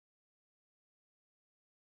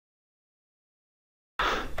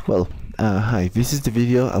Well, hi, this is the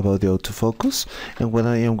video about the autofocus, and what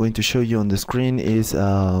I am going to show you on the screen is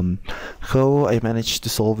how I managed to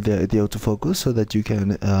solve the autofocus so that you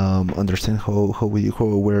can understand how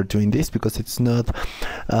we're doing this, because it's not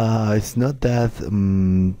that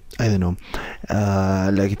I don't know,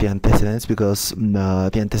 like the antecedents, because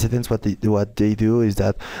the antecedents, what they do is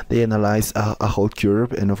that they analyze a whole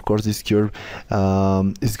curve, and of course this curve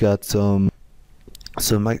it's got some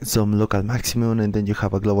local maximum, and then you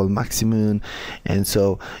have a global maximum, and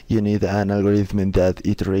so you need an algorithm that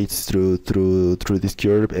iterates through this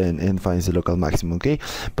curve and finds the local maximum. Okay,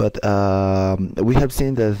 but we have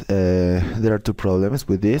seen that there are two problems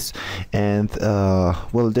with this, and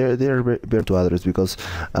well, there are very to others, because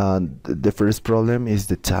the first problem is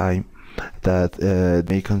the time that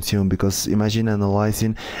may consume, because imagine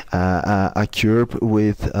analyzing a curve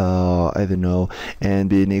with I don't know, and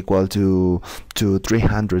being equal to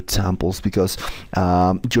 300 samples, because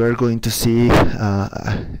you are going to see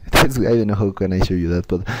I don't know how can I show you that,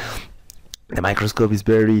 but the microscope is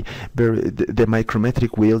very the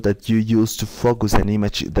micrometric wheel that you use to focus an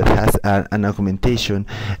image that has an augmentation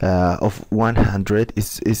of 100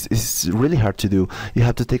 is really hard to do. You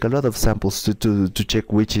have to take a lot of samples to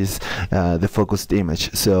check which is the focused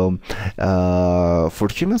image. So for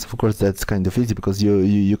humans, of course, that's kind of easy, because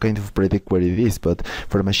you kind of predict where it is, but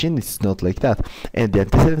for a machine it's not like that. And the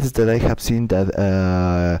antecedents that I have seen that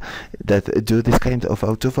that do this kind of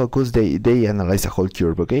autofocus, they analyze a whole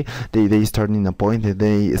curve. Okay, they start in a point and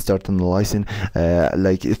they start analyzing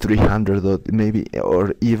like 300 or maybe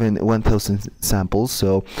or even 1000 samples.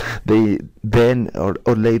 So they then or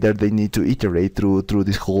later they need to iterate through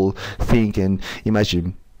this whole thing, and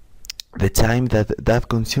imagine the time that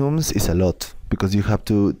consumes is a lot, because you have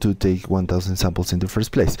to take 1000 samples in the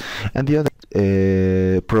first place. And the other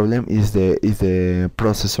problem is the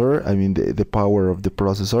processor. I mean the power of the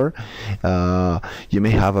processor. You may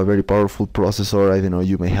have a very powerful processor. I don't know,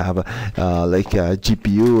 you may have like a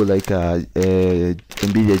GPU, like a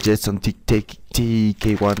NVIDIA Jetson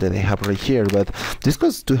TK1 that I have right here, but this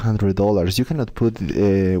costs $200. You cannot put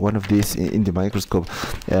one of these in the microscope.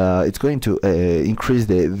 It's going to increase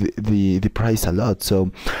the price a lot.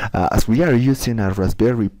 So as we are using a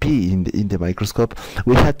Raspberry Pi in the microscope,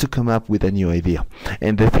 we had to come up with a new idea.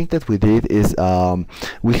 And the thing that we did is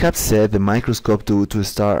we have set the microscope to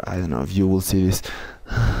start. I don't know if you will see this.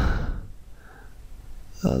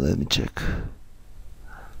 Let me check.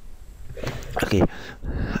 Okay,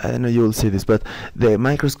 I don't know you will see this, but the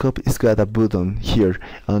microscope is got a button here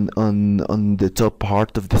on the top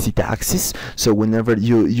part of the Z-axis. So whenever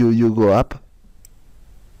you go up,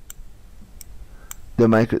 the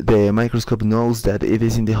microscope knows that it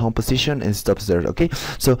is in the home position and stops there. Okay,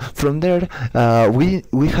 so from there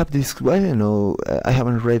we have this, I don't know, I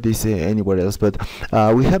haven't read this anywhere else, but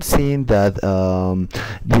we have seen that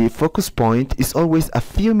the focus point is always a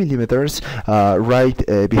few millimeters right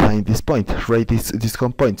behind this point, right, this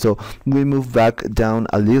home point. So we move back down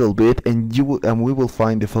a little bit, and we will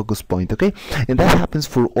find the focus point. Okay, and that happens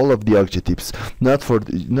for all of the objectives, not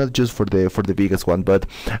just for the biggest one, but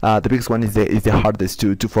the biggest one is the hardest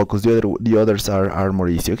to focus. The others are more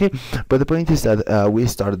easy. Okay, but the point is that we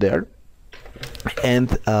start there, and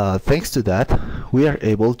thanks to that we are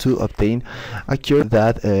able to obtain a curve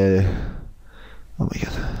that oh my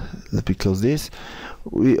god, let me close this.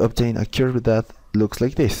 We obtain a curve that looks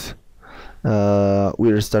like this. We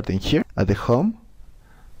are starting here at the home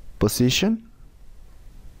position.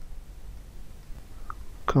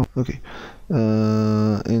 Okay,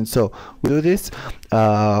 and so we do this.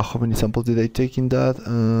 How many samples did I take in that?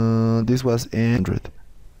 This was 100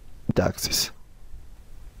 axis.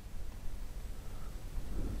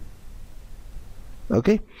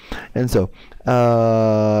 Okay, and so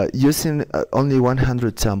using only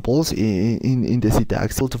 100 samples in the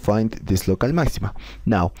Z-axis to find this local maxima.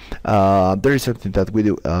 Now there is something that we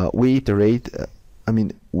do. We iterate. I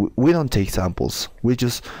mean, we don't take samples. We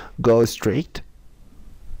just go straight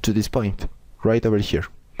to this point right over here.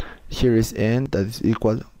 Here is n that is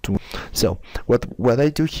equal to. So what I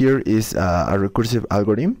do here is a recursive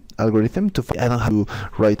algorithm to. I don't have to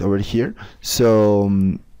write over here. So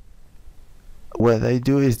what I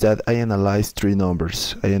do is that I analyze three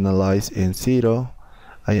numbers. I analyze n0,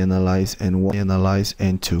 I analyze n1, I analyze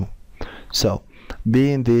n2. So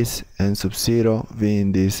being this n sub 0,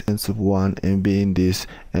 being this n sub 1, and being this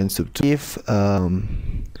n sub 2, if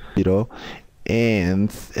 0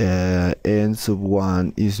 and n sub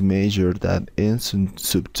 1 is measured at n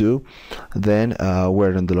sub 2, then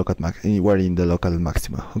we're in the local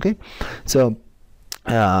maxima. Okay, so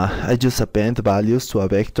I just append values to a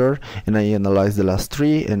vector and I analyze the last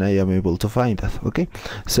three and I am able to find that. Okay,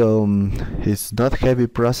 so it's not heavy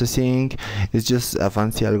processing, it's just a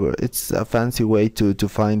fancy it's a fancy way to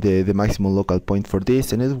find the maximum local point for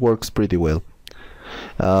this, and it works pretty well.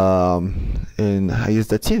 And I guess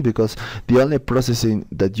that's it, because the only processing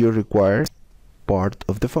that you require is part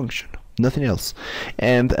of the function, nothing else.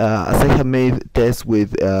 And as I have made tests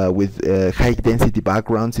with high density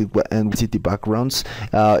backgrounds and density backgrounds,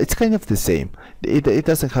 it's kind of the same. It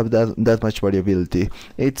doesn't have that much variability.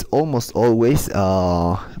 It's almost always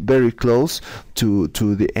very close to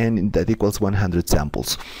the n that equals 100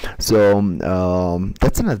 samples. So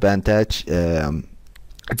that's an advantage.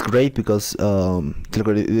 It's great because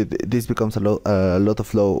this becomes a lot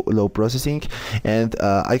of low processing, and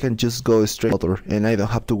I can just go straight and I don't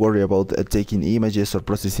have to worry about taking images or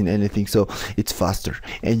processing anything, so it's faster,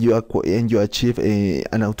 and you achieve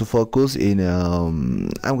an autofocus in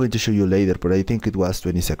I'm going to show you later, but I think it was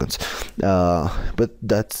 20 seconds, but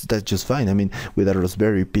that's just fine. I mean, with a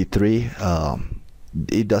Raspberry Pi 3,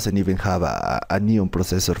 it doesn't even have a neon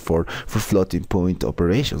processor for floating point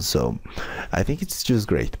operations, so I think it's just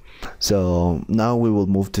great. So now we will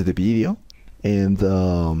move to the video, and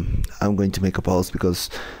I'm going to make a pause because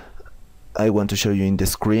I want to show you in the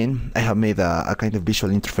screen. I have made a kind of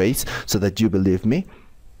visual interface so that you believe me,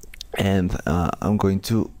 and I'm going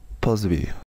to pause the video.